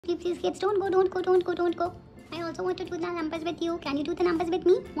Please, kids, don't go. I also want to do the numbers with you. Can you do the numbers with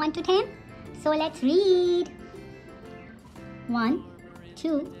me? 1 to 10. So let's read. 1,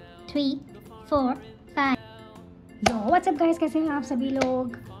 2, 3, 4, 5. Yo, what's up guys? कैसे हैं आप सभी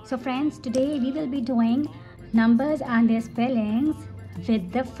लोग? So friends, today we will be doing numbers and their spellings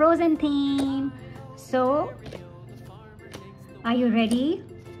with the Frozen theme. So, are you ready?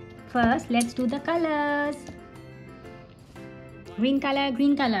 First, let's do the colors. Green color,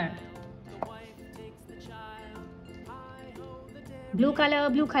 green color. Blue color,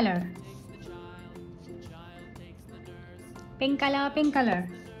 blue color. Pink color, pink color.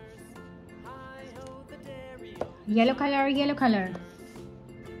 Yellow color, yellow color.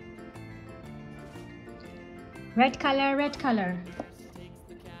 Red color, red color.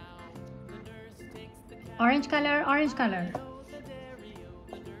 Orange color, orange color.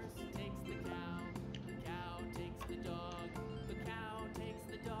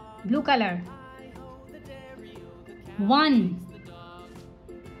 Blue color. 1.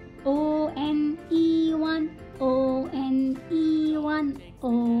 O-N-E-1, O-N-E-1,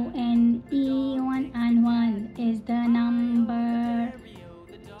 O-N-E-1, and 1 is the number.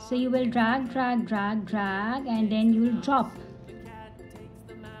 So you will drag, and then you will drop.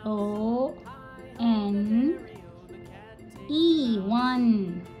 O-N-E-1.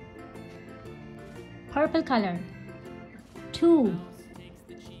 Purple color. 2.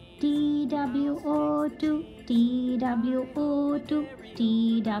 T-W-O-2, T-W-O-2,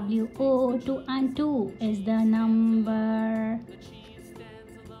 T-W-O-2, and 2 is the number.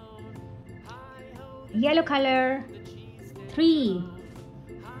 Yellow color. 3.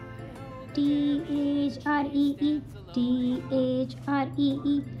 T-H-R-E-E,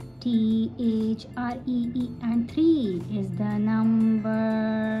 T-H-R-E-E, T-H-R-E-E, and 3 is the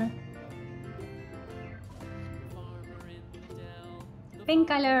number. Pink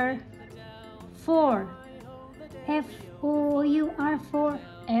color. 4. F-O-U-R-4,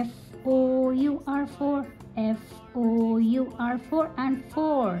 F-O-U-R-4, F-O-U-R-4, and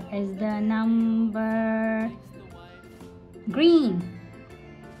 4 is the number. Green.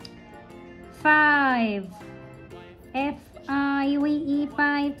 5. F-I-V-E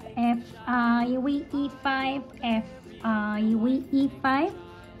 5, F-I-V-E 5, F-I-V-E 5,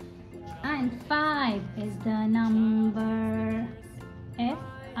 and 5 is the number.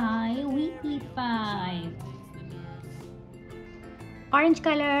 F-I-V-E 5. Orange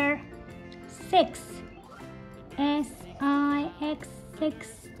color. 6. S-I-X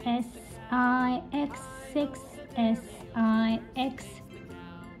 6, S-I-X 6, S-I-X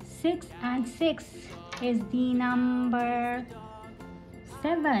 6, and 6 is the number.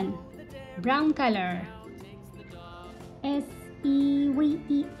 7. Brown color.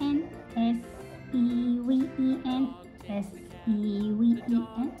 S-E-V-E-N, S-E-V-E-N,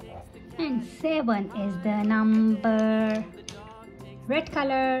 S-E-V-E-N, and 7 is the number. Red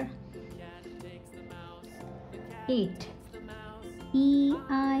color. 8.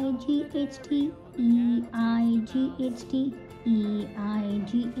 E-I-G-H-T, E-I-G-H-T,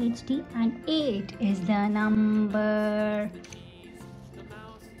 E-I-G-H-T, and 8 is the number.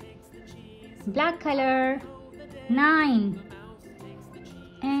 Black color. 9.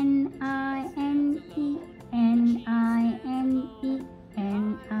 N-I-N-E, N-I-N-E,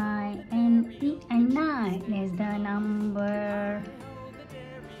 N-I-N-E, and 9 is the number.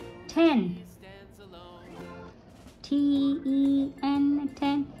 10. T-E-N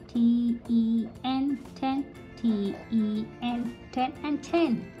 10, T-E-N 10, T-E-N 10, and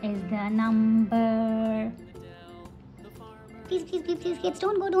 10 is the number. Please, kids,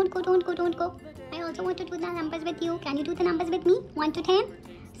 don't go. I also want to do the numbers with you. Can you do the numbers with me? 1 to 10.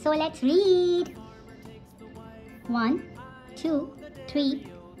 So let's read. 1, 2, 3,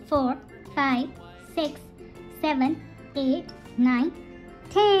 4, 5, 6, 7, 8, 9,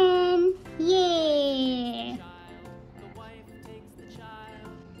 10. Yay!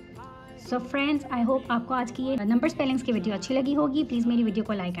 So friends, I hope आपको आज की ये number spellings की video अच्छी लगी होगी. Please मेरी video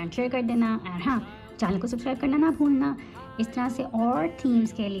को लाइक एंड शेयर कर देना, और हाँ, चैनल को सब्सक्राइब करना ना भूलना. इस तरह से और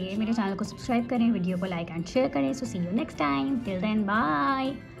थीम्स के लिए मेरे चैनल को सब्सक्राइब करें, वीडियो को लाइक एंड शेयर करें. सो सी you next time. Till then,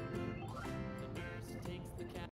 bye.